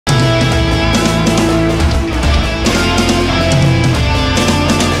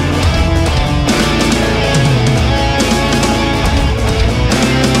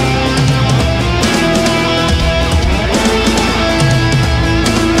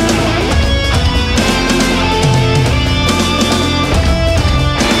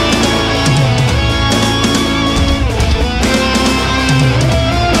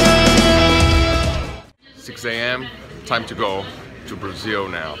time to go to Brazil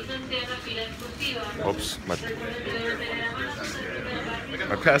now. Oops, my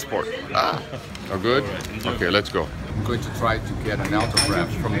passport. Ah, are good? Okay, let's go. I'm going to try to get an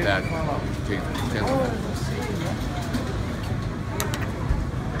autograph from that gentleman.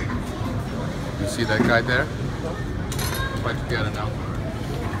 You see that guy there? Try to get an autograph.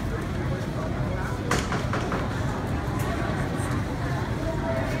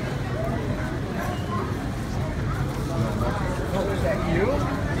 Is that you?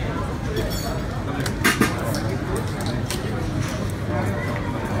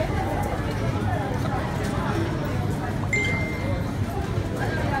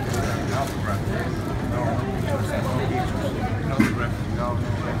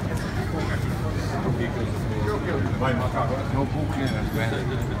 No cleaners, man.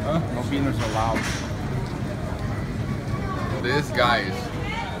 No cleaners allowed. This guy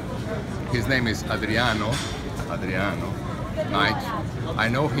his name is Adriano Knight. I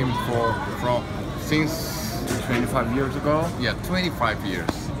know him since 25 years ago? Yeah, 25 years.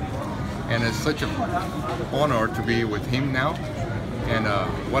 And it's such an honor to be with him now. And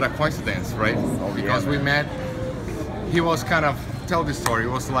what a coincidence, right? Oh, because we met, he was kind of, tell the story, it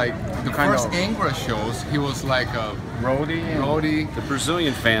was like the first Angra shows, he was like a roadie. The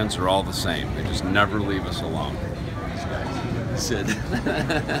Brazilian fans are all the same. They just never leave us alone. Sid.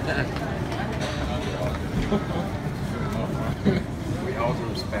 We also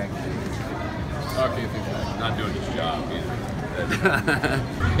respect. Okay, not doing his job either.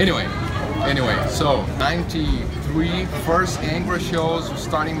 Anyway, so 93, first Angra shows,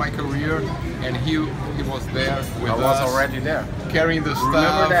 starting my career, and he was there with us. I was already there. Carrying the stuff.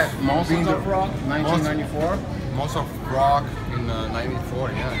 Remember that Monsters of Rock, 1994? Monsters of Rock in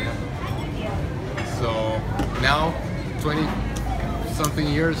 94, yeah. So now, 20-something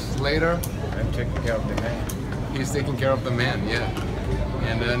years later, I'm taking care of the man. He's taking care of the man, yeah.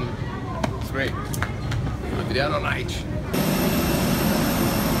 And then, it's great. Adriano Knight.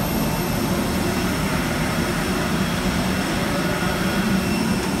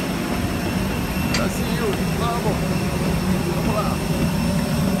 Brasil, vamos! Vamos lá!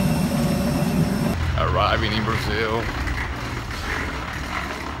 Arriving in Brazil.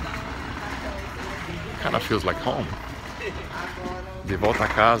 Kind of feels like home. De volta a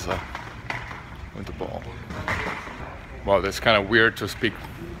casa. Muito bom. Well, it's kind of weird to speak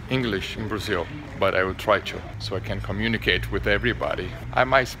English in Brazil, but I will try to, so I can communicate with everybody. I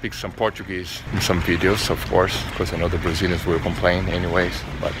might speak some Portuguese in some videos, of course, because I know the Brazilians will complain anyways,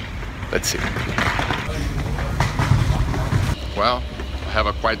 but let's see. Well, I have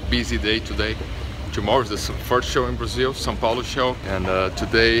a quite busy day today. Tomorrow is the first show in Brazil, São Paulo show, and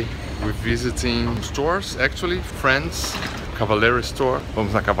today we're visiting stores, actually, friends. Cavaleira store,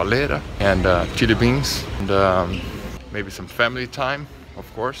 vamos na Cavaleira, and chili beans, and maybe some family time,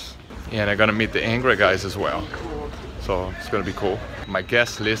 of course. And I'm gonna meet the Angra guys as well, so it's gonna be cool. My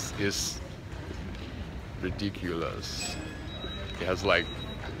guest list is ridiculous. It has like,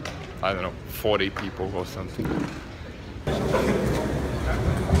 I don't know, 40 people or something.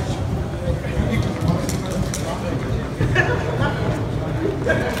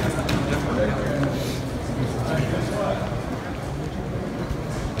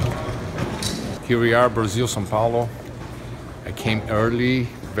 Here we are, Brazil, São Paulo. I came early,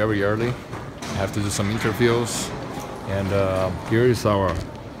 very early. I have to do some interviews. And here is our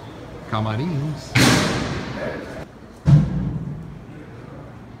camarins.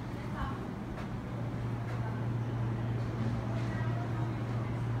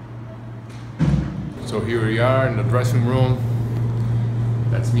 So here we are in the dressing room.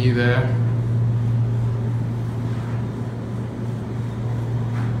 That's me there.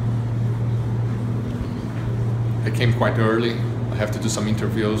 I came quite early. I have to do some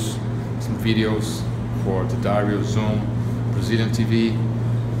interviews, some videos for the Dario, Zoom, Brazilian TV.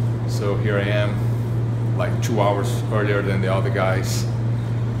 So here I am, like 2 hours earlier than the other guys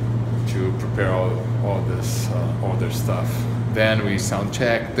to prepare all their stuff. Then we sound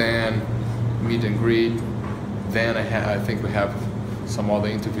check, then meet and greet. Then I think we have some other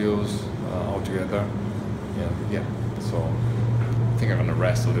interviews all together. Yeah, so I think I'm gonna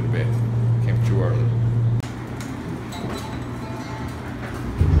rest a little bit. Came too early.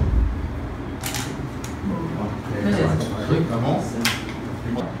 Tá bom?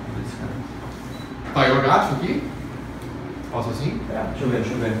 Tá, eu agacho aqui? Posso assim? É,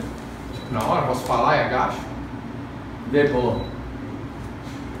 deixa eu ver. Na hora, posso falar e agacho? Vê, pô.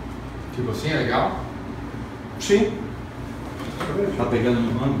 Tipo assim, é legal? Sim. Tá pegando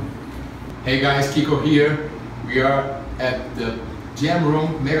no mano? Hey guys, Kiko here. We are at the Jam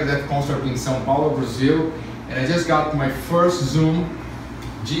Room Megadeth concert in São Paulo, Brazil. And I just got my first Zoom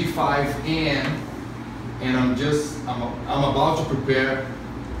G5N, and I'm about to prepare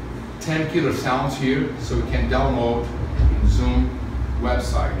 10 killer sounds here so we can download in Zoom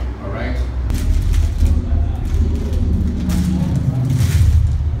website, all right?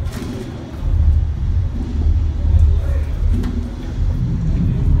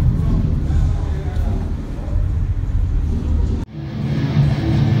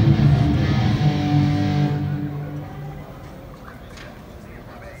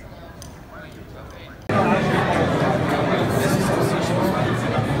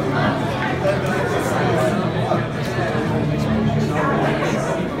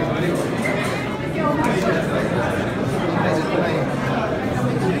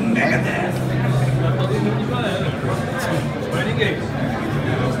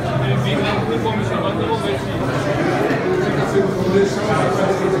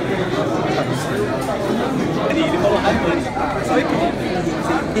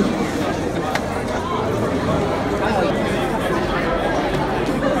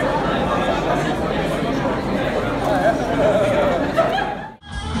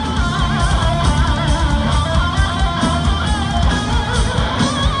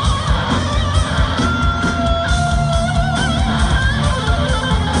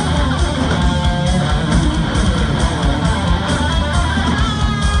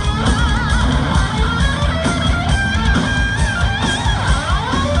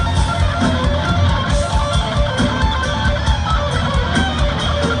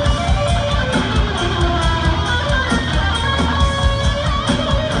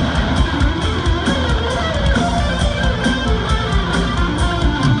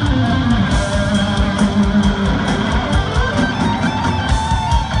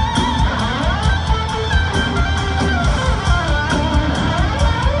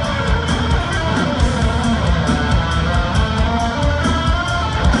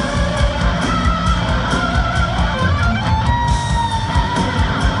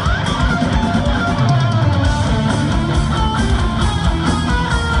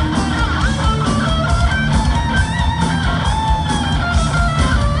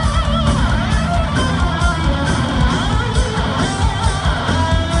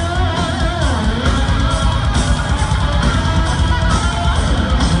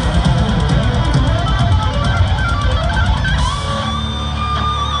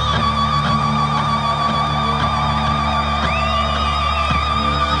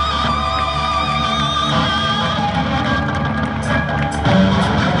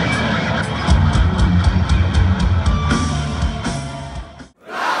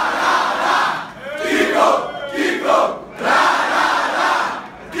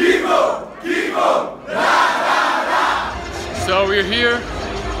 So we're here,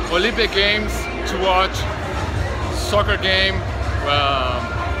 Olympic Games, to watch soccer game,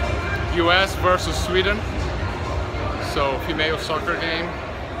 US versus Sweden. So female soccer game,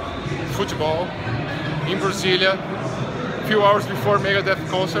 football in Brasília, a few hours before Megadeth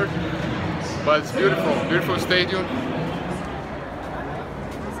concert, but it's beautiful, beautiful stadium.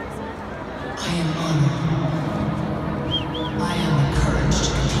 I am honored. I am encouraged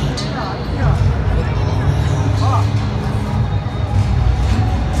to compete with all my heart.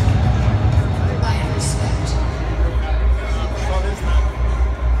 I am respect.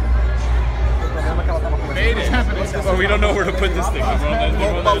 Made it. But we don't know where to put this thing. What's happening?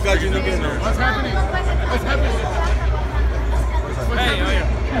 What's happening? Hey,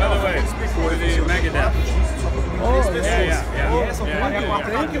 by the way, for the Megadeth. Oh, Yeah.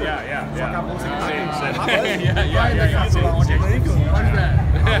 Thank you. What's that?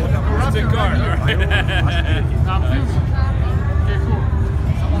 It's a car, right? I'm filming. Okay, cool.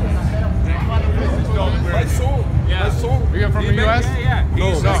 We are from the US?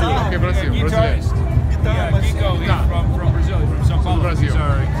 He's okay, Brasil. guitarist. Kiko, he's from Brazil, from São Paulo. Brasil. He's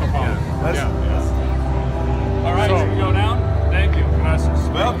our, São Paulo. All right, so we go down. Thank you. Gracias.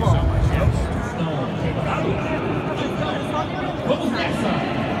 Thank you so much. Yes. What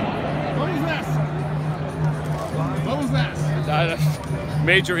was that?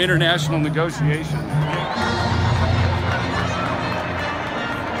 Major international negotiation.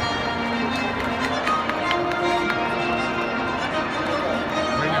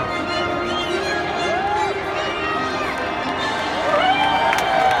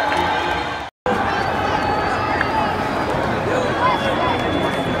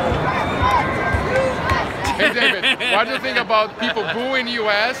 Hey David, what do you think about people booing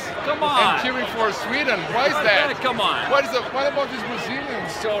US Come on. and cheering for Sweden? Why is that? Come on. What about these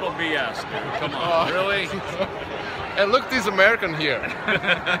Brazilians? Total BS, dude. Come on. Really? And look, this American here.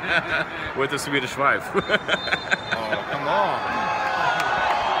 With a Swedish wife. Oh, come on.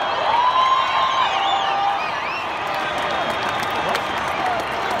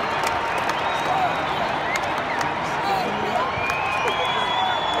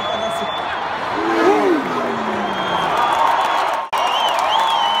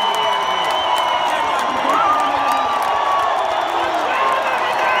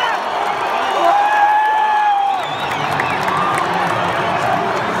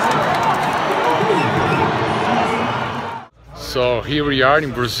 So here we are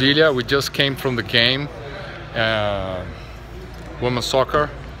in Brasília. We just came from the game, women's soccer,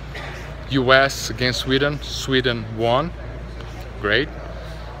 US against Sweden. Sweden won, great.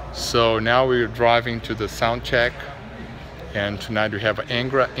 So now we're driving to the sound check, and tonight we have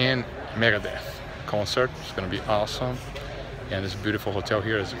Angra and Megadeth concert. It's gonna be awesome, and it's a beautiful hotel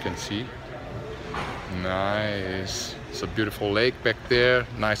here, as you can see. Nice. It's a beautiful lake back there,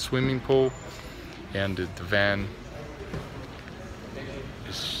 nice swimming pool, and the van.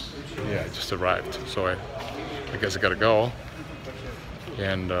 Yeah, it just arrived, so I guess I gotta go.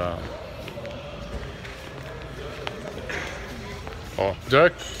 And oh,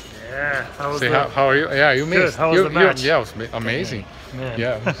 Dirk. Yeah. How are you? Yeah, you missed. How was the match? Yeah, it was amazing. Man.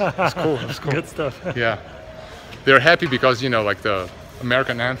 Yeah, it was cool. It was cool. Good stuff. Yeah, they're happy because, you know, like the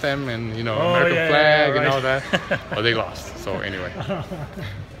American anthem and, you know, American flag and all that. But they lost. So anyway.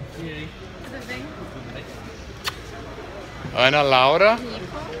 Ana Laura.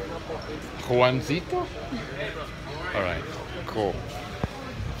 Juancito? All right, cool.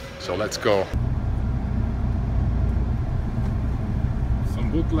 So let's go.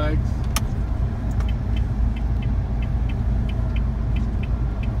 Some bootlegs.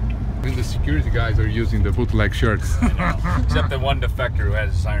 Even the security guys are using the bootleg shirts. Except the one defector who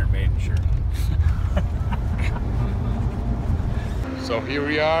has his Iron Maiden shirt. So here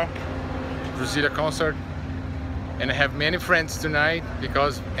we are, Brasília concert. And I have many friends tonight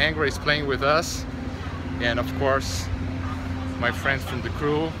because Angra is playing with us, and of course my friends from the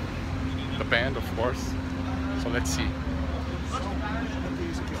crew, the band, of course. So let's see.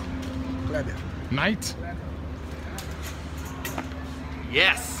 Night.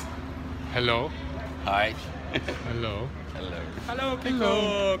 Yes. Hello. Hi. Hello. Hello. Hello,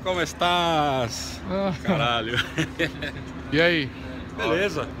 Kiko. Como estás? Caralho. E aí?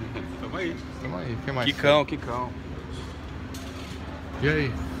 Beleza. Tamo aí. Tamo aí. O que mais? Kikão. E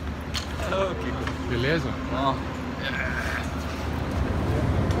aí? Hello, Kiko. Beleza? Ó.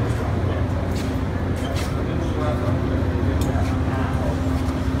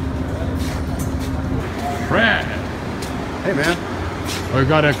 Fred. Hey, man. Oh, you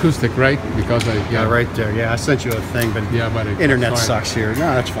got acoustic, right? Because Yeah, right there. Yeah, I sent you a thing, but Yeah, but internet sucks here.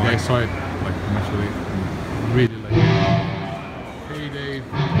 No, that's Yeah, I fine. saw it. Like, I'm actually really like. Hey, Dave.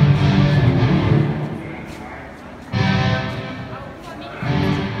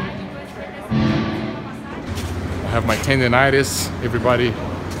 I have my tendonitis. Everybody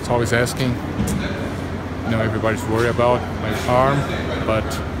is always asking. You know, everybody's worried about my arm, but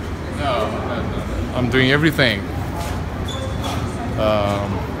I'm doing everything.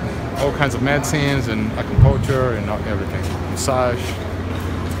 All kinds of medicines and acupuncture and everything, massage.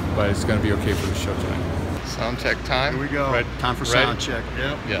 But it's gonna be okay for the show tonight. Sound check time. Here we go. Red, Time for ready? sound check.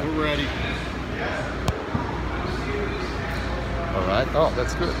 Yep. Yeah. We're ready. All right. Oh,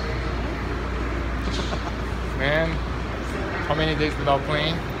 that's good. Man, how many days without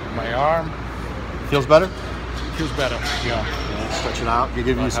playing? My arm Feels better? feels better. Yeah. Yeah, stretch it out. Can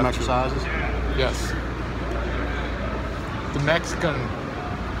give I you some have to. exercises. Yes. The Mexican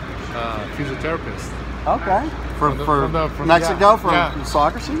physiotherapist. Okay. From Mexico, from yeah. the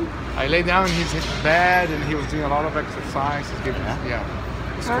soccer scene? I lay down in his bed and he was doing a lot of exercises. Giving, yeah.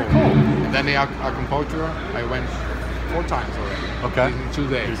 It's Very cool. And then the acupuncture, I went 4 times already. Okay. In 2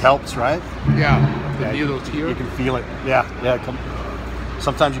 days. It helps, right? Yeah. The Yeah, needles here. You can feel it. Yeah.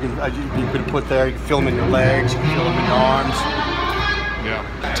 Sometimes you can put there, you can feel them in your legs, you can feel them in your arms. Yeah.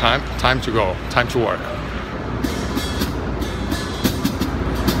 Time to go. Time to work.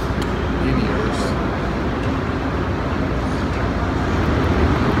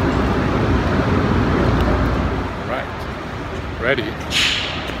 Right. Ready.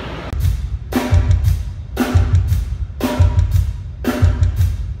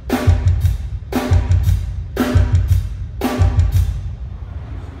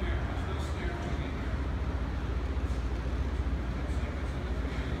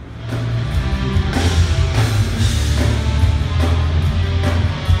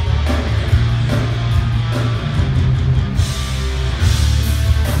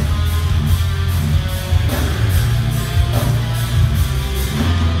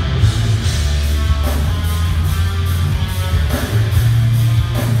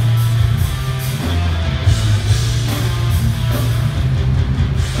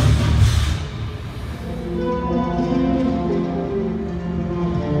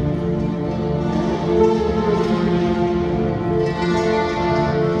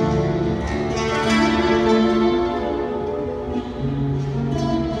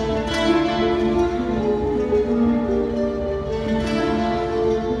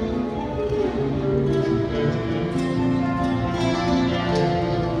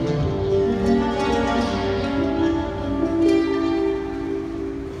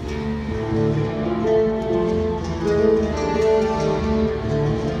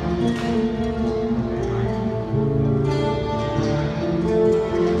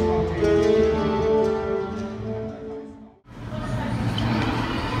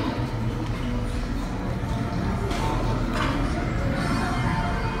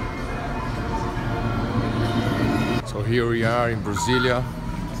 are in Brasília,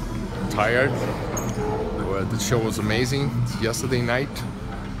 tired. The show was amazing yesterday night,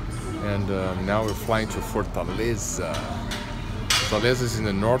 and now we're flying to Fortaleza. Fortaleza is in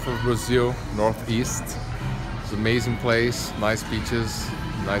the north of Brazil, northeast. It's an amazing place, nice beaches,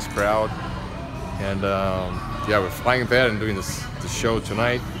 nice crowd, and yeah, we're flying there and doing the show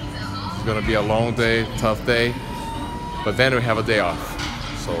tonight. It's gonna be a long day, tough day, but then we have a day off,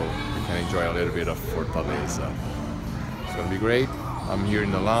 so we can enjoy a little bit of Fortaleza. It's gonna be great. I'm here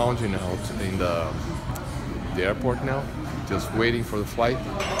in the lounge in the airport now, just waiting for the flight,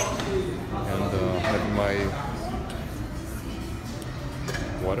 and having my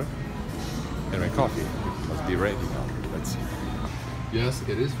water and my coffee. It must be ready now. Let's see. Yes,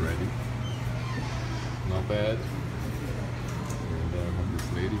 it is ready. Not bad. And I have this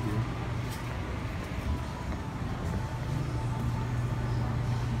lady here.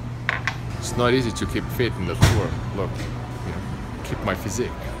 It's not easy to keep fit in the tour. Look, you know, keep my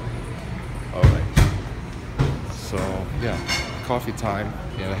physique. All right. So yeah, coffee time,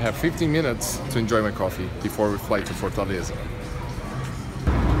 and I have 15 minutes to enjoy my coffee before we fly to Fortaleza.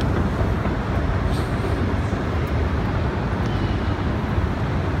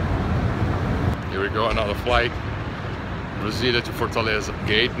 Here we go, another flight. Brasília to Fortaleza.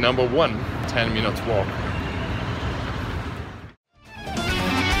 Gate number 1, 10 minutes walk.